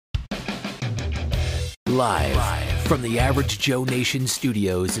Live from the Average Joe Nation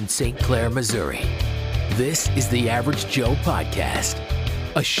studios in St. Clair, Missouri. This is the Average Joe Podcast,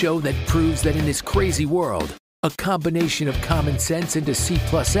 a show that proves that in this crazy world, a combination of common sense and a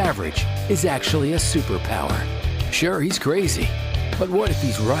C-plus average is actually a superpower. Sure, he's crazy, but what if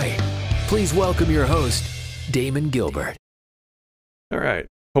he's right? Please welcome your host, Damon Gilbert. All right.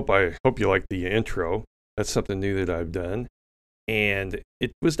 Hope you like the intro. That's something new that I've done. And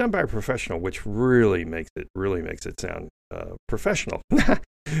it was done by a professional, which really makes it sound professional,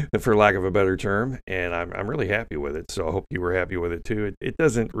 for lack of a better term. And I'm really happy with it. So I hope you were happy with it too. It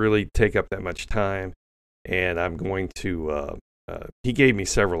doesn't really take up that much time. And I'm going to, he gave me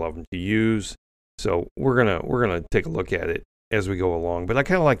several of them to use. So we're gonna take a look at it as we go along. But I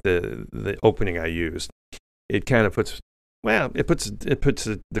kind of like the opening I used. It kind of puts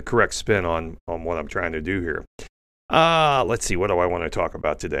the correct spin on what I'm trying to do here. Let's see. What do I want to talk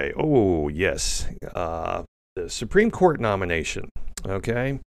about today? Oh, yes. The Supreme Court nomination.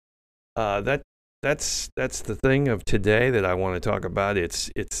 Okay. That's the thing of today that I want to talk about. I'm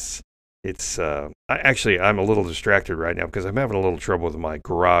a little distracted right now because I'm having a little trouble with my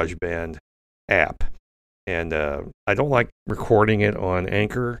GarageBand app. And, I don't like recording it on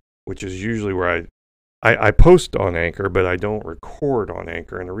Anchor, which is usually where I post on Anchor, but I don't record on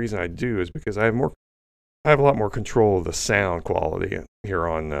Anchor. And the reason I do is because I have a lot more control of the sound quality here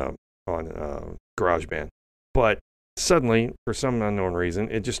on GarageBand. But suddenly, for some unknown reason,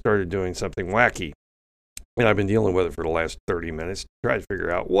 it just started doing something wacky. And I've been dealing with it for the last 30 minutes to try to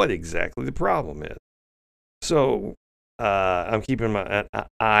figure out what exactly the problem is. So I'm keeping my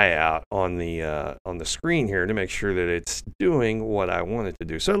eye out on the screen here to make sure that it's doing what I want it to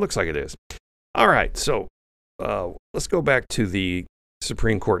do. So it looks like it is. All right, so let's go back to the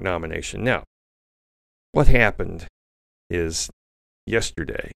Supreme Court nomination. Now, what happened is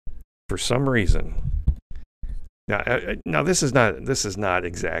yesterday, for some reason. Now this is not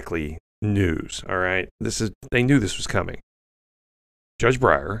exactly news. All right, they knew this was coming. Judge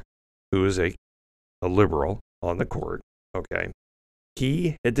Breyer, who is a liberal on the court, okay,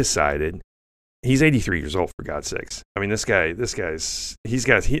 he had decided. He's 83 years old, for God's sakes. I mean, this guy's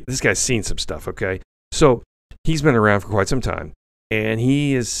seen some stuff. Okay, so he's been around for quite some time. And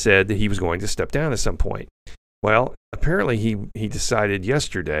he has said that he was going to step down at some point. Well, apparently he decided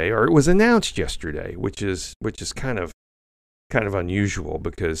yesterday, or it was announced yesterday, which is kind of unusual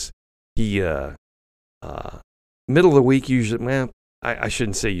because he middle of the week usually. Well, I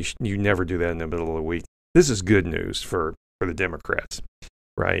shouldn't say you never do that in the middle of the week. This is good news for the Democrats,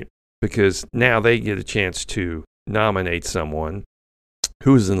 right? Because now they get a chance to nominate someone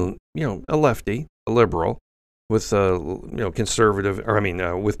who's a lefty, a liberal, with conservative,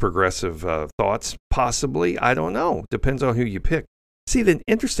 with progressive thoughts, possibly. I don't know. Depends on who you pick. See, the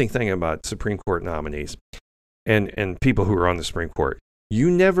interesting thing about Supreme Court nominees and people who are on the Supreme Court, you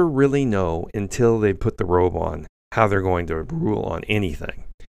never really know until they put the robe on how they're going to rule on anything,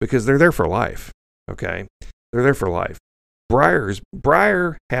 because they're there for life. Okay, they're there for life.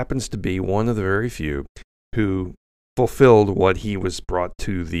 Breyer happens to be one of the very few who fulfilled what he was brought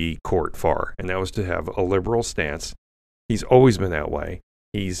to the court for, and that was to have a liberal stance. He's always been that way.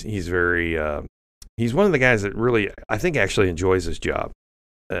 He's very he's one of the guys that really, I think, actually enjoys his job.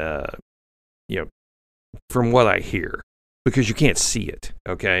 From what I hear, because you can't see it.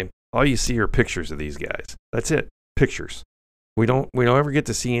 Okay, all you see are pictures of these guys. That's it, pictures. We don't ever get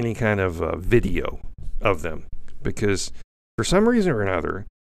to see any kind of video of them because for some reason or another,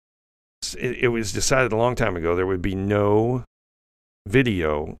 it was decided a long time ago there would be no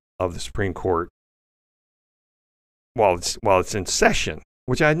video of the Supreme Court while it's in session,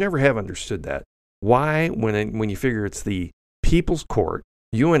 which I never have understood that. Why, when you figure it's the people's court,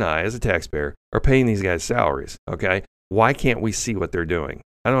 you and I as a taxpayer are paying these guys salaries, okay? Why can't we see what they're doing?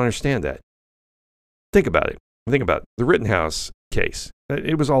 I don't understand that. Think about it. Think about the Rittenhouse case.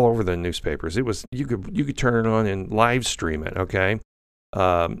 It was all over the newspapers. It was you could turn it on and live stream it, okay?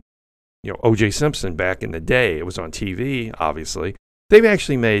 O.J. Simpson back in the day, it was on TV, obviously. They've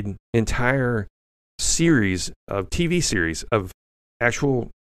actually made entire TV series of actual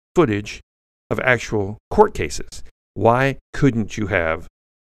footage of actual court cases. Why couldn't you have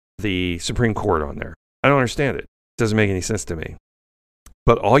the Supreme Court on there? I don't understand it. It doesn't make any sense to me.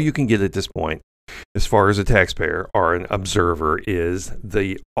 But all you can get at this point, as far as a taxpayer or an observer, is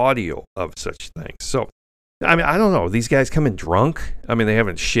the audio of such things. So, I mean, I don't know. These guys come in drunk. I mean, they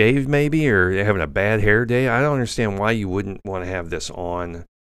haven't shaved maybe, or they're having a bad hair day. I don't understand why you wouldn't want to have this on,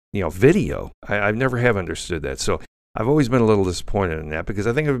 video. I've never have understood that. So I've always been a little disappointed in that because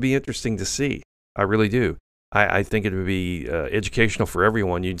I think it would be interesting to see. I really do. I think it would be educational for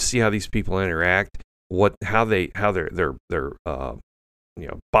everyone. You'd see how these people interact. how their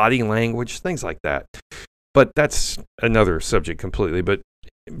body language, things like that. But that's another subject completely. But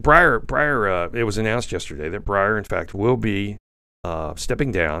Breyer, it was announced yesterday that Breyer, in fact, will be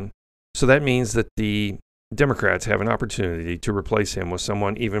stepping down. So that means that the Democrats have an opportunity to replace him with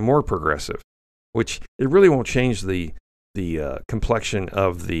someone even more progressive, which it really won't change the complexion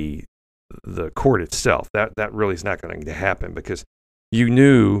of the court itself. That really is not going to happen, because you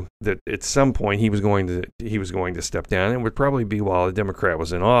knew that at some point he was going to step down, and it would probably be while a Democrat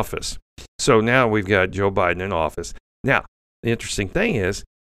was in office. So now we've got Joe Biden in office. Now, the interesting thing is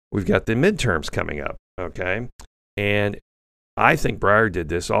we've got the midterms coming up, okay? And I think Breyer did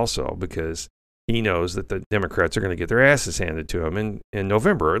this also because he knows that the Democrats are going to get their asses handed to them in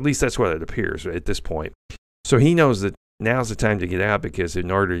November, or at least that's what it appears at this point. So he knows that now's the time to get out, because in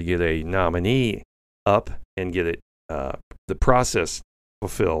order to get a nominee up and get it the process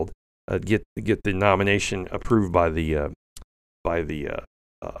fulfilled, get the nomination approved by the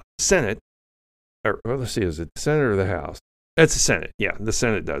Senate, or let's see, is it the Senate or the House? It's the Senate. Yeah, the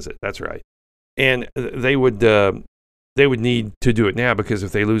Senate does it. That's right. And they would need to do it now, because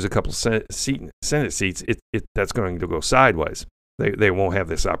if they lose a couple Senate seats, that's going to go sideways. They won't have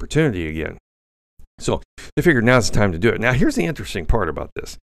this opportunity again. So they figured now's the time to do it. Now, here's the interesting part about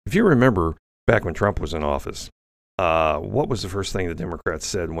this. If you remember back when Trump was in office, what was the first thing the Democrats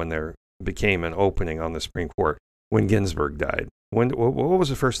said when there became an opening on the Supreme Court? When Ginsburg died. What was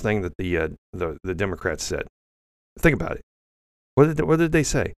the first thing that the Democrats said? Think about it. What did they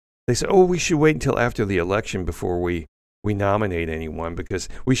say? They said, "Oh, we should wait until after the election before we nominate anyone, because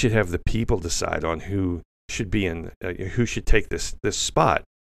we should have the people decide on who should be who should take this spot,"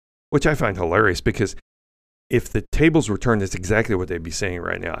 which I find hilarious, because if the tables were turned, that's exactly what they'd be saying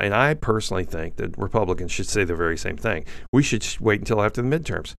right now. And I personally think that Republicans should say the very same thing. We should wait until after the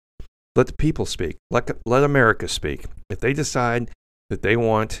midterms. Let the people speak. Let America speak. If they decide that they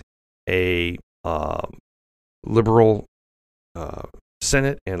want a liberal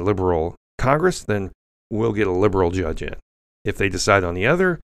Senate and liberal Congress, then we'll get a liberal judge in. If they decide on the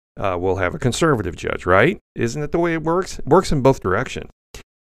other, we'll have a conservative judge, right? Isn't that the way it works? It works in both directions.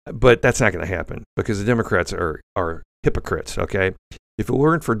 But that's not going to happen, because the Democrats are hypocrites, okay? If it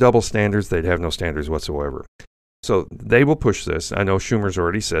weren't for double standards, they'd have no standards whatsoever. So they will push this. I know Schumer's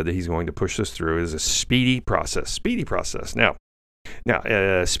already said that he's going to push this through. It is a speedy process. Now,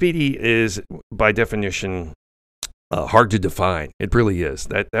 speedy is, by definition, hard to define. It really is.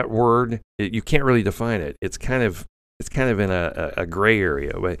 That word, you can't really define it. It's kind of in a gray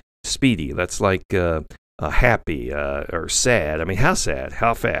area. But speedy, that's like happy or sad. I mean, how sad?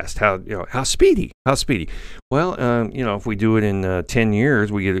 How fast? How speedy? How speedy? Well, if we do it in 10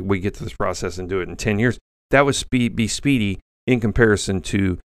 years, we get to this process and do it in 10 years. That would be speedy in comparison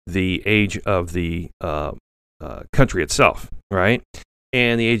to the age of the country itself, right?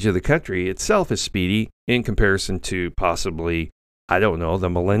 And the age of the country itself is speedy in comparison to possibly, I don't know, the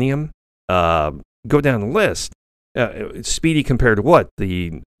millennium. Go down the list. Speedy compared to what?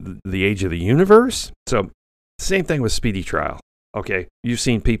 The age of the universe? So same thing with speedy trial. Okay, you've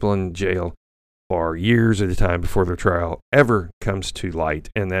seen people in jail for years at a time before their trial ever comes to light,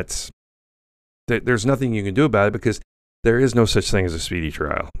 and there's nothing you can do about it, because there is no such thing as a speedy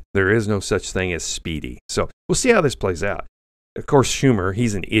trial. There is no such thing as speedy. So we'll see how this plays out. Of course, Schumer,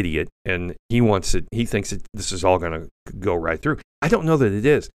 he's an idiot, and he thinks that this is all going to go right through. I don't know that it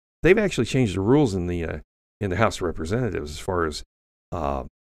is. They've actually changed the rules in the House of Representatives as far as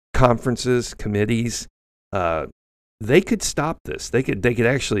conferences, committees. They could stop this. They could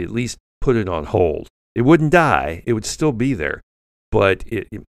actually at least put it on hold. It wouldn't die. It would still be there. But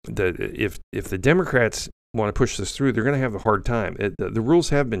if the Democrats want to push this through, they're going to have a hard time. The rules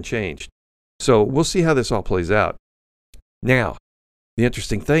have been changed. So we'll see how this all plays out. Now, the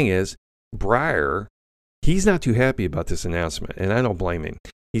interesting thing is, Breyer, he's not too happy about this announcement, and I don't blame him.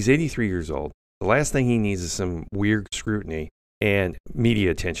 He's 83 years old. The last thing he needs is some weird scrutiny and media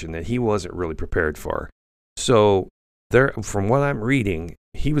attention that he wasn't really prepared for. So from what I'm reading,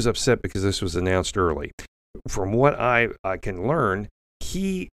 he was upset because this was announced early. From what I can learn,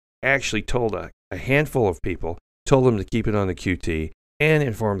 he actually told a handful of people, told them to keep it on the QT and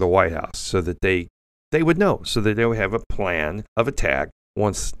inform the White House so that they would know, so that they would have a plan of attack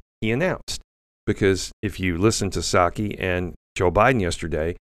once he announced. Because if you listen to Psaki and Joe Biden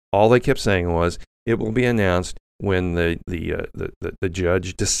yesterday, all they kept saying was, it will be announced when the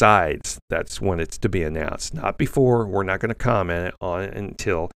judge decides that's when it's to be announced. Not before. We're not going to comment on it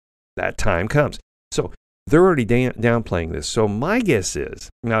until that time comes. So they're already downplaying this. So my guess is,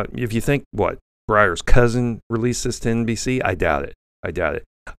 now if you think, Breyer's cousin released this to NBC, I doubt it.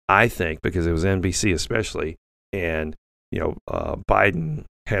 I think because it was NBC especially, and Biden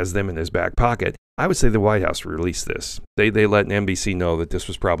has them in his back pocket, I would say the White House released this. They let NBC know that this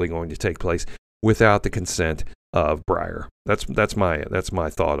was probably going to take place without the consent of Breyer. That's my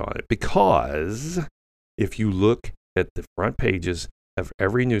thought on it. Because if you look at the front pages of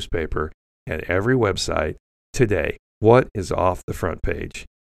every newspaper and every website today, what is off the front page?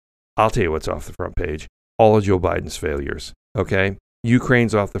 I'll tell you what's off the front page. All of Joe Biden's failures. Okay?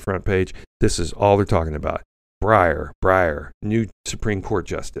 Ukraine's off the front page. This is all they're talking about. Breyer, new Supreme Court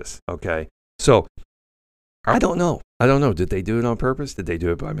justice. Okay? So, I don't know. Did they do it on purpose? Did they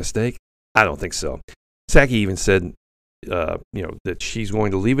do it by mistake? I don't think so. Psaki even said, that she's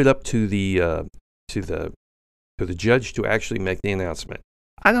going to leave it up to the judge to actually make the announcement.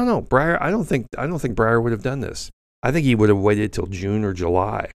 I don't know. Breyer, I don't think Breyer would have done this. I think he would have waited till June or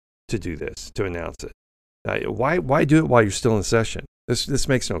July to do this, to announce it. Why do it while you're still in session? This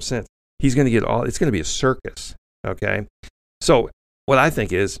makes no sense. He's going to get it's going to be a circus. Okay. So what I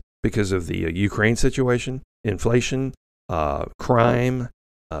think is because of the Ukraine situation, inflation, crime,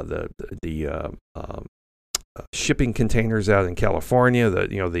 the shipping containers out in California,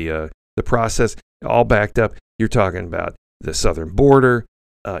 the process all backed up. You're talking about the southern border,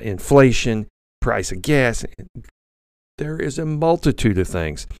 inflation, price of gas. There is a multitude of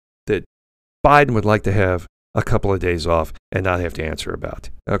things that Biden would like to have a couple of days off and not have to answer about.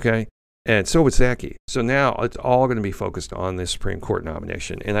 Okay? And so would Psaki. So now it's all going to be focused on this Supreme Court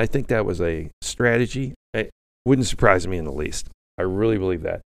nomination. And I think that was a strategy. It wouldn't surprise me in the least. I really believe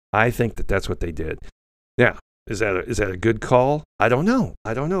that. I think that that's what they did. Now, is that a good call? I don't know.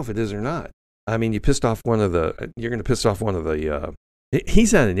 I don't know if it is or not. I mean, you're going to piss off one of the,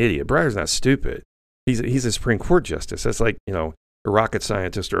 he's not an idiot. Breyer's not stupid. He's a Supreme Court justice. That's like, a rocket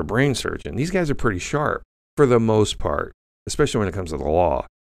scientist or a brain surgeon. These guys are pretty sharp for the most part, especially when it comes to the law.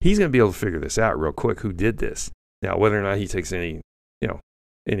 He's going to be able to figure this out real quick, who did this. Now, whether or not he takes any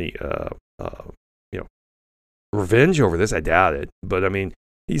revenge over this, I doubt it. But, I mean,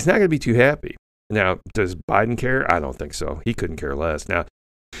 he's not going to be too happy. Now, does Biden care? I don't think so. He couldn't care less. Now,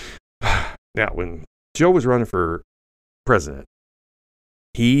 when Joe was running for president,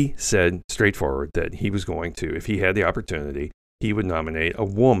 he said straightforward that he was going to, if he had the opportunity, he would nominate a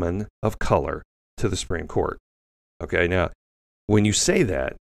woman of color to the Supreme Court. Okay, now, when you say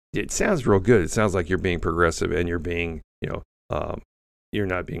that, it sounds real good. It sounds like you're being progressive and you're being, you're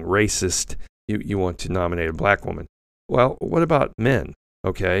not being racist. You want to nominate a black woman. Well, what about men?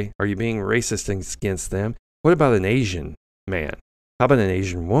 Okay, are you being racist against them? What about an Asian man? How about an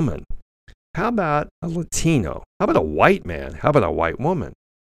Asian woman? How about a Latino? How about a white man? How about a white woman?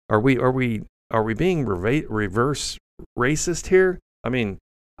 Are we being reverse racist here? I mean,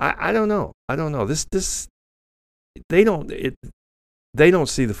 I don't know. I don't know. They don't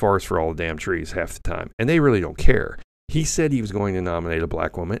see the forest for all the damn trees half the time, and they really don't care. He said he was going to nominate a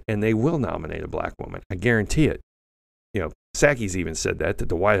black woman, and they will nominate a black woman. I guarantee it. Psaki's even said that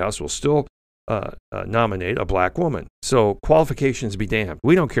the White House will still nominate a black woman. So qualifications be damned.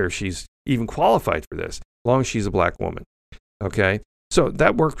 We don't care if she's even qualified for this, as long as she's a black woman. Okay? So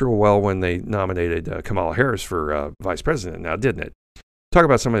that worked real well when they nominated Kamala Harris for vice president now, didn't it? Talk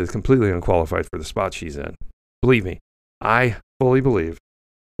about somebody that's completely unqualified for the spot she's in. Believe me, I fully believe,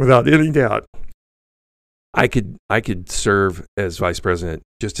 without any doubt, I could serve as vice president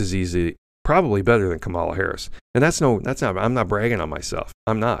just as easy, probably better than Kamala Harris. And that's not, I'm not bragging on myself.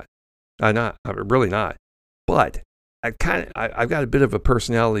 I'm really not. But I've got a bit of a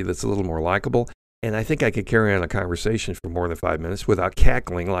personality that's a little more likable. And I think I could carry on a conversation for more than 5 minutes without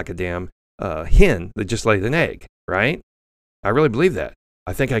cackling like a damn hen that just laid an egg, right? I really believe that.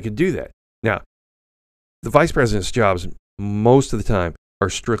 I think I could do that. Now, the vice president's jobs most of the time are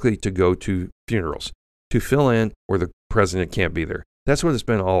strictly to go to funerals, to fill in where the president can't be there. That's what it's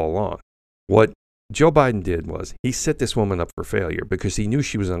been all along. What Joe Biden did was he set this woman up for failure because he knew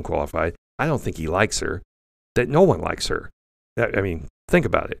she was unqualified. I don't think he likes her, that no one likes her. I mean, think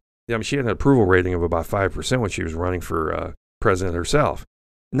about it. I mean, she had an approval rating of about 5% when she was running for president herself.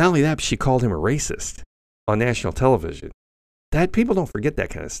 Not only that, but she called him a racist on national television. That people don't forget that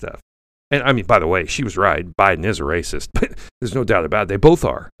kind of stuff. And I mean, by the way, she was right. Biden is a racist, but there's no doubt about it. They both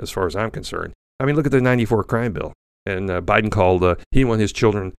are, as far as I'm concerned. I mean, look at the 94 crime bill. And Biden called, he didn't want his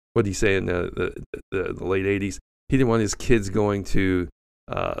children, what did he say in the late 80s? He didn't want his kids going to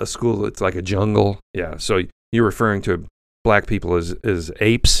a school that's like a jungle. Yeah, so you're referring to black people as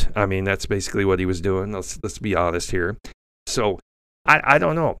apes. I mean, that's basically what he was doing. Let's be honest here. So I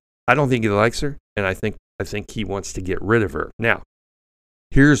don't know. I don't think he likes her, and I think he wants to get rid of her. Now,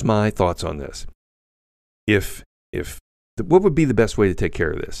 here's my thoughts on this. If what would be the best way to take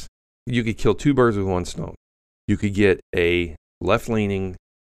care of this? You could kill two birds with one stone. You could get a left-leaning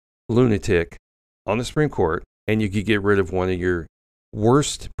lunatic on the Supreme Court, and you could get rid of one of your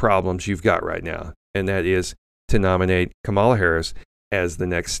worst problems you've got right now, and that is to nominate Kamala Harris as the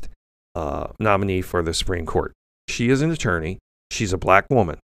next nominee for the Supreme Court. She is an attorney. She's a black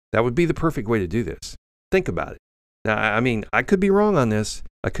woman. That would be the perfect way to do this. Think about it. Now, I mean, I could be wrong on this.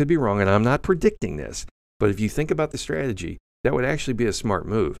 I could be wrong, and I'm not predicting this. But if you think about the strategy, that would actually be a smart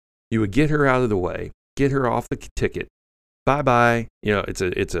move. You would get her out of the way, get her off the ticket. Bye-bye. You know, it's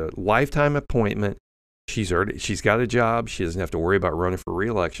a lifetime appointment. She's got a job. She doesn't have to worry about running for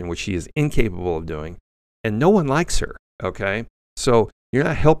re-election, which she is incapable of doing. And no one likes her, okay? So you're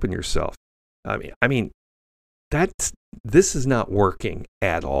not helping yourself. I mean, this is not working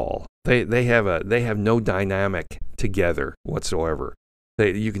at all. They have no dynamic together whatsoever.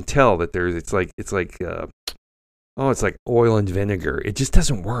 You can tell that it's like oil and vinegar. It just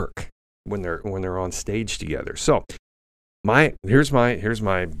doesn't work when they're on stage together. So here's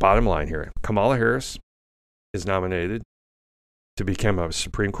my bottom line here. Kamala Harris is nominated to become a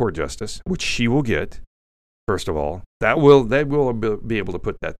Supreme Court justice, which she will get. First of all, they will be able to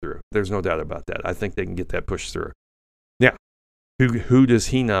put that through. There's no doubt about that. I think they can get that pushed through. Now, who does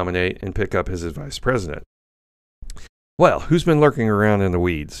he nominate and pick up as his vice president? Well, who's been lurking around in the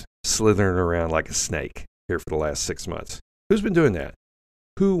weeds, slithering around like a snake here for the last 6 months? Who's been doing that?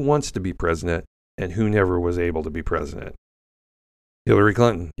 Who wants to be president and who never was able to be president? Hillary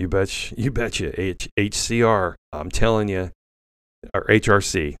Clinton. You betcha. HCR. I'm telling you. Or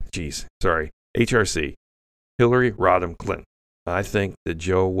HRC. HRC. Hillary Rodham Clinton. I think that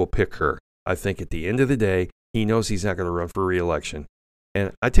Joe will pick her. I think at the end of the day, he knows he's not going to run for re-election.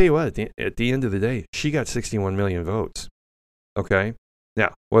 And I tell you what, at the end of the day, she got 61 million votes. Okay?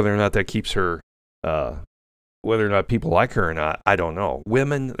 Now, whether or not that keeps her, whether or not people like her or not, I don't know.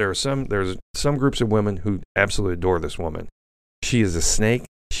 Women, there's some groups of women who absolutely adore this woman. She is a snake.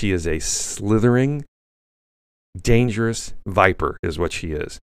 She is a slithering, dangerous viper is what she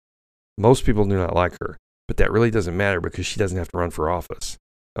is. Most people do not like her. But that really doesn't matter because she doesn't have to run for office.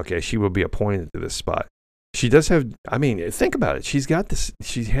 Okay, she will be appointed to this spot. She does have, I mean, think about it. She's got this,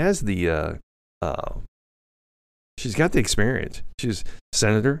 she's got the experience. She's a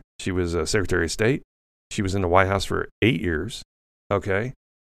senator. She was a Secretary of State. She was in the White House for 8 years. Okay,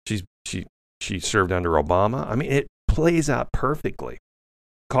 she served under Obama. I mean, it plays out perfectly.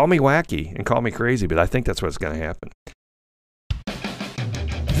 Call me wacky and call me crazy, but I think that's what's going to happen.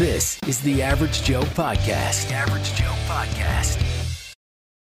 This is the Average Joe Podcast. The Average Joe Podcast.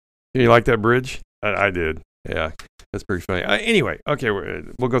 You like that bridge? I did. Yeah, that's pretty funny. Anyway, okay,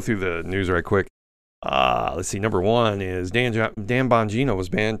 we'll go through the news right quick. Let's see. Number one is Dan Bongino was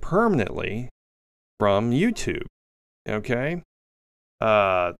banned permanently from YouTube. Okay,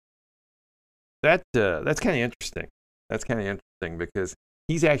 that's kind of interesting. That's kind of interesting because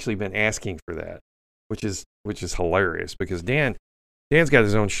he's actually been asking for that, which is hilarious because Dan's got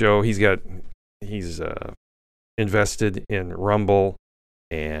his own show. He's invested in Rumble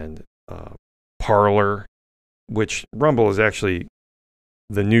and Parler, which Rumble is actually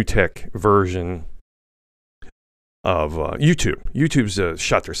the new tech version of YouTube. YouTube's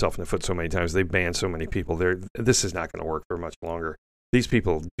shot themselves in the foot so many times. They've banned so many people. This is not going to work for much longer. These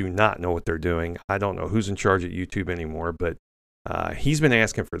people do not know what they're doing. I don't know who's in charge at YouTube anymore, but he's been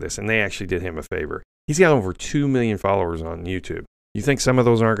asking for this, and they actually did him a favor. He's got over 2 million followers on YouTube. You think some of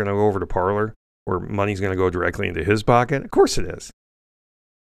those aren't going to go over to Parler, or money's going to go directly into his pocket? Of course it is.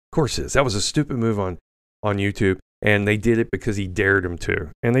 Of course it is. That was a stupid move on YouTube, and they did it because he dared them to,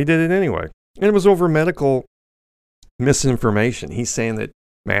 and they did it anyway. And it was over medical misinformation. He's saying that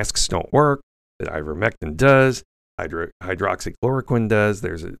masks don't work, that ivermectin does, hydroxychloroquine does.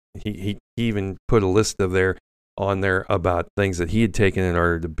 He even put a list on there about things that he had taken in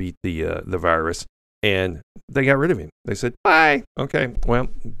order to beat the virus. And they got rid of him. They said, bye. Okay, well,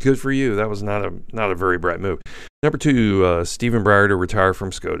 good for you. That was not a very bright move. Number two, Stephen Breyer to retire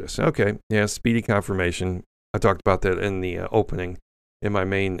from SCOTUS. Okay, yeah, speedy confirmation. I talked about that in the opening in my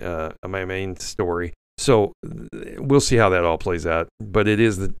main story. So we'll see how that all plays out. But it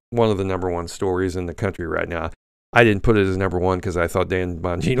is one of the number one stories in the country right now. I didn't put it as number one because I thought Dan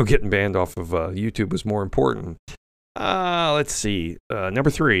Bongino getting banned off of YouTube was more important. Let's see. Number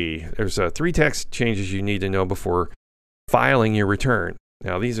three, there's 3 tax changes you need to know before filing your return.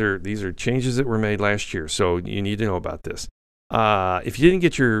 Now, these are changes that were made last year, so you need to know about this. If you didn't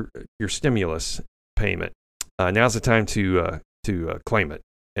get your stimulus payment, now's the time to claim it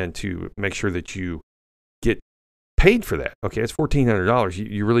and to make sure that you get paid for that. Okay, it's $1,400.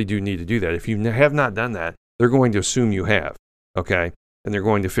 You really do need to do that. If you have not done that, they're going to assume you have, okay? And they're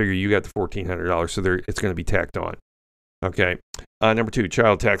going to figure you got the $1,400, so it's going to be tacked on, okay? Number 2,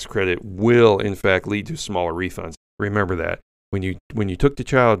 child tax credit will, in fact, lead to smaller refunds. Remember that. When you took the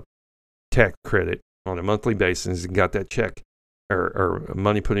child tax credit on a monthly basis and got that check or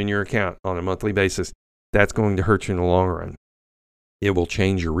money put in your account on a monthly basis, that's going to hurt you in the long run. It will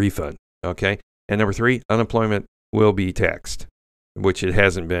change your refund, okay? And number 3, unemployment will be taxed, which it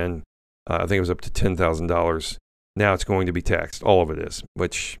hasn't been. I think it was up to $10,000. Now it's going to be taxed. All of it is,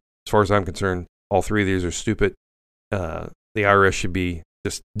 which, as far as I'm concerned, all 3 of these are stupid. The IRS should be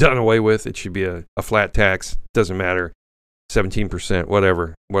just done away with. It should be a flat tax. Doesn't matter. 17%,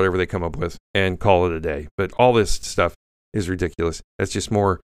 whatever they come up with, and call it a day. But all this stuff is ridiculous. That's just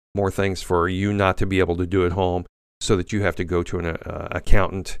more things for you not to be able to do at home, so that you have to go to an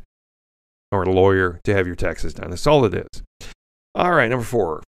accountant or a lawyer to have your taxes done. That's all it is. All right, number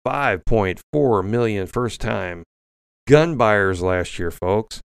 4, 5.4 million first-time gun buyers last year,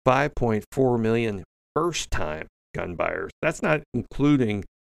 folks. 5.4 million first-time gun buyers. That's not including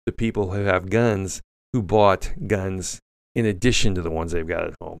the people who have guns who bought guns in addition to the ones they've got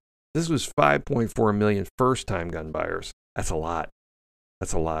at home. This was 5.4 million first-time gun buyers. That's a lot.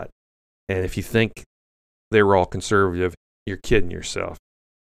 That's a lot. And if you think they were all conservative, you're kidding yourself.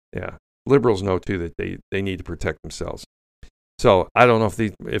 Yeah. Liberals know, too, that they need to protect themselves. So I don't know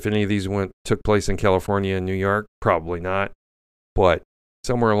if any of these took place in California and New York. Probably not. But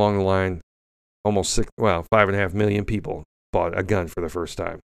somewhere along the line, almost 5.5 million people bought a gun for the first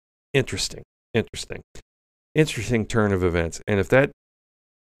time. Interesting turn of events. And if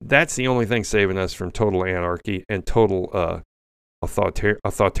that's the only thing saving us from total anarchy and total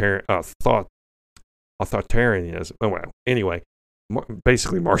authoritarianism. Oh, well, anyway,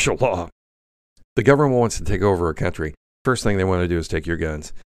 basically martial law. The government wants to take over a country. First thing they want to do is take your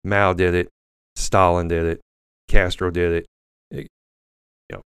guns. Mao did it. Stalin did it. Castro did it.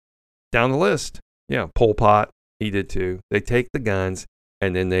 Down the list. Yeah, Pol Pot, he did too. They take the guns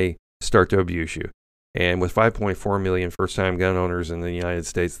and then they start to abuse you. And with 5.4 million first-time gun owners in the United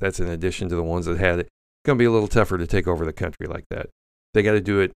States, that's in addition to the ones that had it. It's going to be a little tougher to take over the country like that. They got to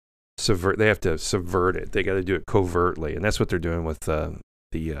do it they have to subvert it. They got to do it covertly, and that's what they're doing with the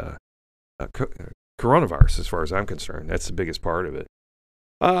coronavirus, as far as I'm concerned. That's the biggest part of it.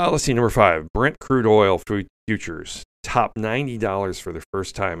 Let's see, number 5, Brent crude oil futures top $90 for the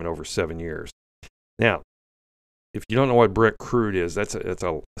first time in over 7 years. Now, if you don't know what Brent crude is, it's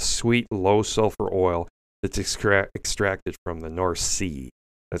a sweet, low-sulfur oil that's extracted from the North Sea.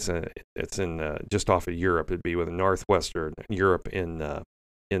 It's in just off of Europe. It'd be with northwestern Europe in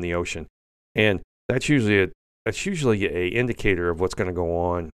the ocean, and that's usually a indicator of what's going to go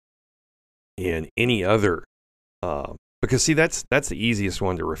on in any other. Because see, that's the easiest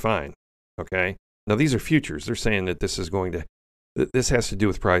one to refine. Okay, now these are futures. They're saying that this has to do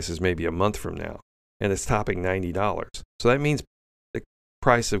with prices maybe a month from now, and it's topping $90. So that means the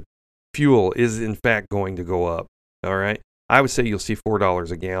price of fuel is in fact going to go up. All right. I would say you'll see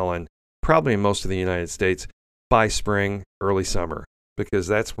 $4 a gallon, probably in most of the United States, by spring, early summer, because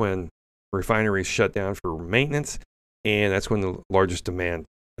that's when refineries shut down for maintenance, and that's when the largest demand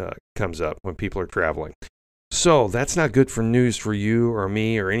comes up, when people are traveling. So that's not good for news for you or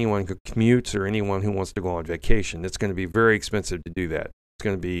me or anyone who commutes or anyone who wants to go on vacation. It's going to be very expensive to do that. It's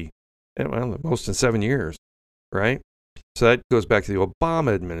going to be the most in 7 years, right? So that goes back to the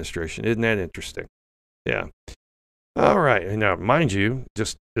Obama administration. Isn't that interesting? Yeah. All right. Now, mind you,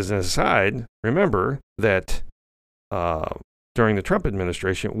 just as an aside, remember that during the Trump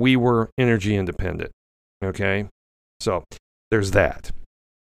administration, we were energy independent. Okay? So there's that.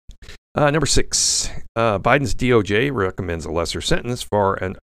 Number 6, Biden's DOJ recommends a lesser sentence for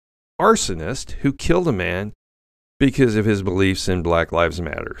an arsonist who killed a man because of his beliefs in Black Lives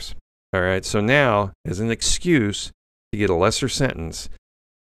Matters. All right. So now, as an excuse to get a lesser sentence,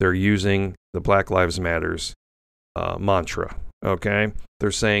 they're using the Black Lives Matters mantra. Okay,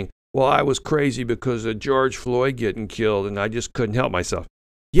 they're saying, well, I was crazy because of George Floyd getting killed and I just couldn't help myself.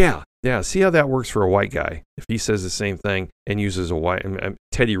 Yeah, see how that works for a white guy if he says the same thing and uses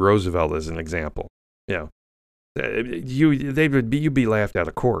Teddy Roosevelt as an example. You'd be laughed out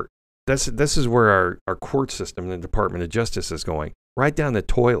of court. This is where our court system and the Department of Justice is going, right down the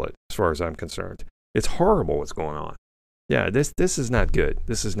toilet as far as I'm concerned. It's horrible what's going on. Yeah, this is not good.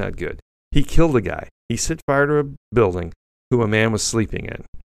 This is not good. He killed a guy. He set fire to a building who a man was sleeping in,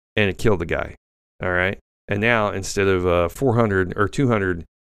 and it killed the guy. All right? And now, instead of 400 or 200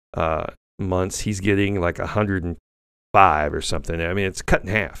 months, he's getting like 105 or something. I mean, it's cut in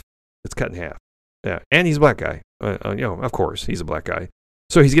half. It's cut in half. Yeah, and he's a black guy. Of course, he's a black guy.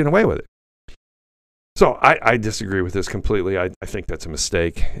 So he's getting away with it. So I disagree with this completely. I think that's a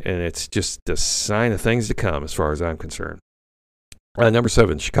mistake, and it's just a sign of things to come as far as I'm concerned. Number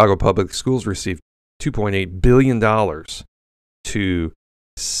 7, Chicago Public Schools received $2.8 billion to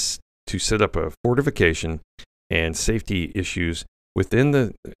set up a fortification and safety issues within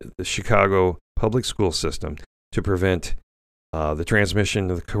the Chicago public school system to prevent the transmission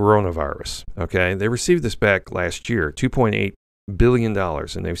of the coronavirus. Okay, they received this back last year, $2.8 billion,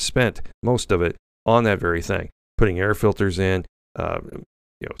 and they've spent most of it on that very thing, putting air filters in,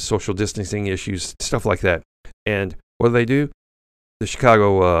 social distancing issues, stuff like that. And what do? The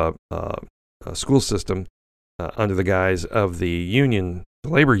Chicago school system, under the guise of the union, the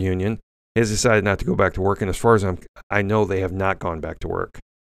labor union, has decided not to go back to work. And as far as I know, they have not gone back to work.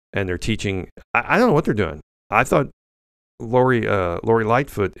 And they're teaching. I don't know what they're doing. I thought Lori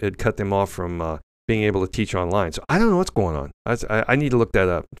Lightfoot had cut them off from being able to teach online. So I don't know what's going on. I need to look that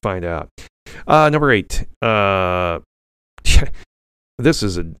up and find out. Number 8. This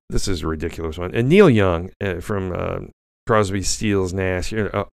is a ridiculous one. And Neil Young from Crosby, Stills, Nash.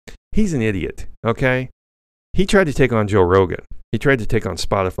 He's an idiot. Okay, he tried to take on Joe Rogan. He tried to take on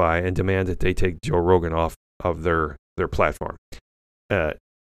Spotify and demand that they take Joe Rogan off of their platform.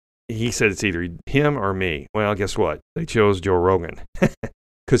 He said it's either him or me. Well, guess what? They chose Joe Rogan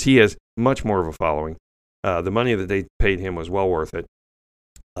because he has much more of a following. The money that they paid him was well worth it.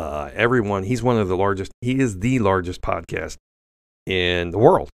 He's one of the largest. He is the largest podcast in the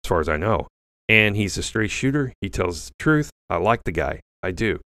world, as far as I know. And he's a straight shooter. He tells the truth. I like the guy. I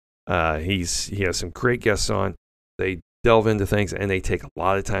do. He has some great guests on. They delve into things, and they take a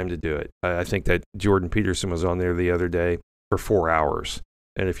lot of time to do it. I think that Jordan Peterson was on there the other day for 4 hours.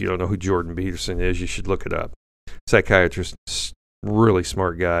 And if you don't know who Jordan Peterson is, you should look it up. Psychiatrist, really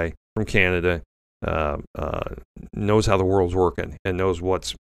smart guy from Canada, knows how the world's working and knows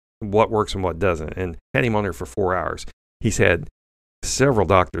what works and what doesn't. And had him on there for 4 hours. He's had several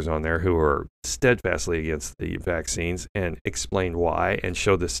doctors on there who are steadfastly against the vaccines and explained why and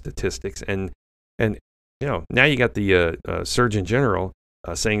showed the statistics. And now you got the Surgeon General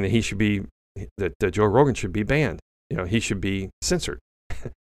saying that that Joe Rogan should be banned. He should be censored.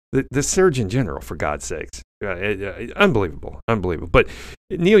 The Surgeon General, for God's sakes. Unbelievable. But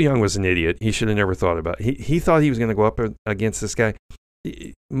Neil Young was an idiot. He should have never thought about it. He thought he was going to go up against this guy.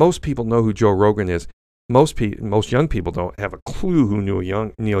 Most people know who Joe Rogan is. Most young people don't have a clue who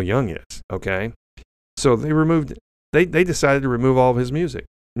Neil Young is, okay? So they decided to remove all of his music,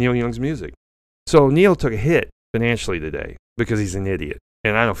 Neil Young's music. So Neil took a hit financially today because he's an idiot.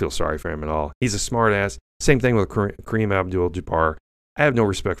 And I don't feel sorry for him at all. He's a smart ass. Same thing with Kareem Abdul-Jabbar. I have no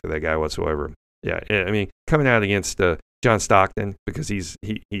respect for that guy whatsoever. Yeah, I mean, coming out against John Stockton because he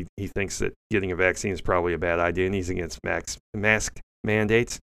thinks that getting a vaccine is probably a bad idea and he's against mask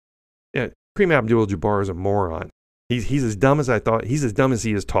mandates. Yeah, Kareem Abdul-Jabbar is a moron. He's as dumb as I thought. He's as dumb as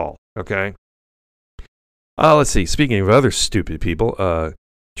he is tall. Okay. Let's see. Speaking of other stupid people,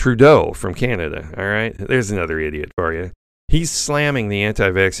 Trudeau from Canada. All right, there's another idiot for you. He's slamming the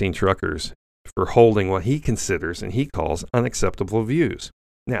anti-vaccine truckers for holding what he considers and he calls unacceptable views.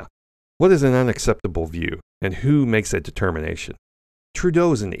 Now, what is an unacceptable view, and who makes that determination?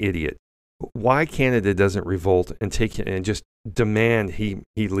 Trudeau is an idiot. Why Canada doesn't revolt and just demand he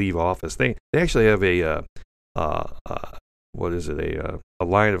leave office? They actually have a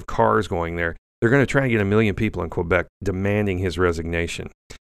line of cars going there. They're going to try and get 1 million people in Quebec demanding his resignation.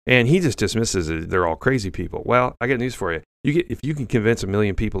 And he just dismisses it. They're all crazy people. Well, I got news for you. If you can convince 1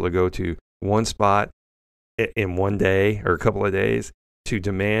 million people to go to one spot in one day or a couple of days to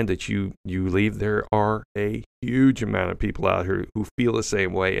demand that you leave, there are a huge amount of people out here who feel the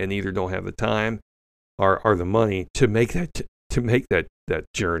same way and either don't have the time or the money to make that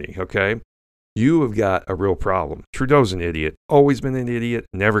journey. Okay, you have got a real problem. Trudeau's an idiot. Always been an idiot.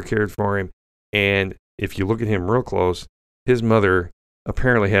 Never cared for him. And if you look at him real close, his mother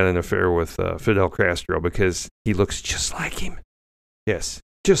apparently had an affair with Fidel Castro because he looks just like him. Yes,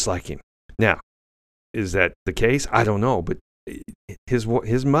 just like him. Now, is that the case? I don't know, but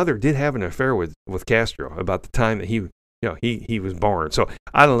his mother did have an affair with Castro about the time that he was born. So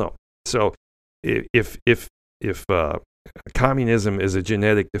I don't know. So if communism is a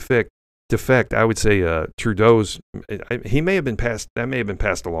genetic defect, I would say Trudeau's he may have been passed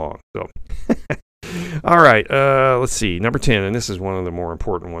along. So all right, let's see. Number 10, and this is one of the more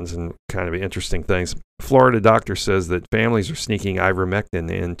important ones and kind of interesting things. Florida doctor says that families are sneaking ivermectin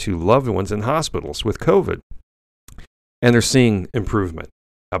into loved ones in hospitals with COVID, and they're seeing improvement.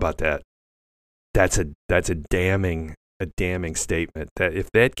 How about that? That's a damning statement. That if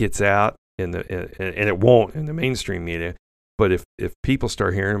that gets out and it won't in the mainstream media, But if people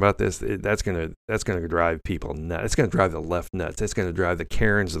start hearing about this, that's gonna drive people nuts. It's gonna drive the left nuts. It's gonna drive the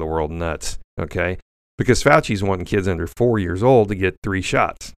Karens of the world nuts. Okay, because Fauci's wanting kids under 4 years old to get 3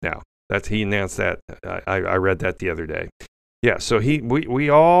 shots. Now he announced that. I read that the other day. Yeah, so we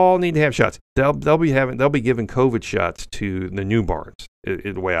all need to have shots. They'll be giving COVID shots to the newborns.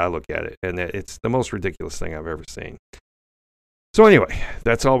 The way I look at it, and it's the most ridiculous thing I've ever seen. So anyway,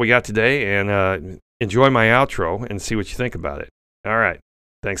 that's all we got today, and enjoy my outro and see what you think about it. All right,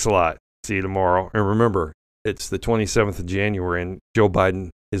 thanks a lot. See you tomorrow, and remember, it's the 27th of January, and Joe Biden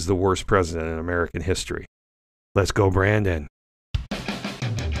is the worst president in American history. Let's go, Brandon.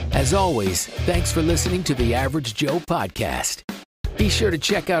 As always, thanks for listening to the Average Joe podcast. Be sure to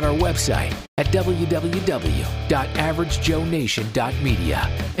check out our website at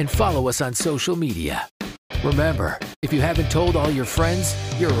www.averagejoenation.media and follow us on social media. Remember, if you haven't told all your friends,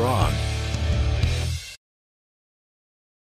 you're wrong.